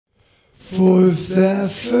For if that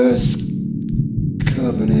first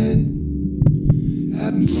covenant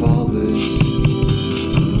had been faultless,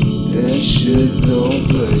 there should no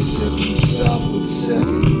place have been south with the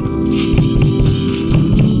second.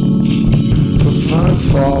 For find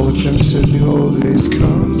fault with them said, behold, days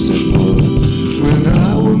come, said Lord, when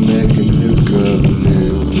I will make a new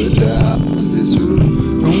covenant with the house of Israel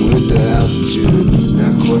and with the house of Judah,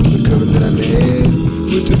 not according to the covenant that I made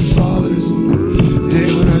with their fathers in the day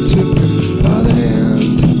when I took them by the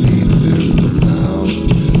hand to lead them out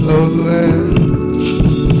of the land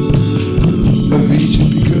of Egypt,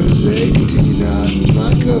 because they continue not in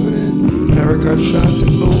my covenant, and I regard them not,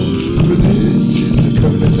 said Lord, for this is the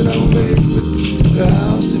covenant that I will make with the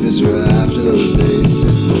house of Israel after those days,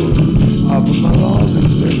 said Lord. I'll put my laws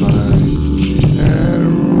into their minds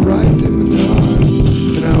and write them in their hearts,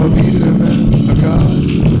 and I will be to them a God,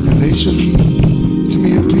 and they shall be to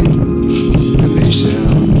me a people, and they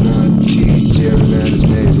shall not teach every man his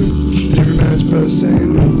neighbor and every man his brother,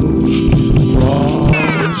 saying, No, Lord, for all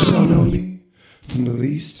shall know me, from the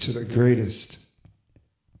least to the greatest.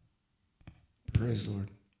 Praise the Lord.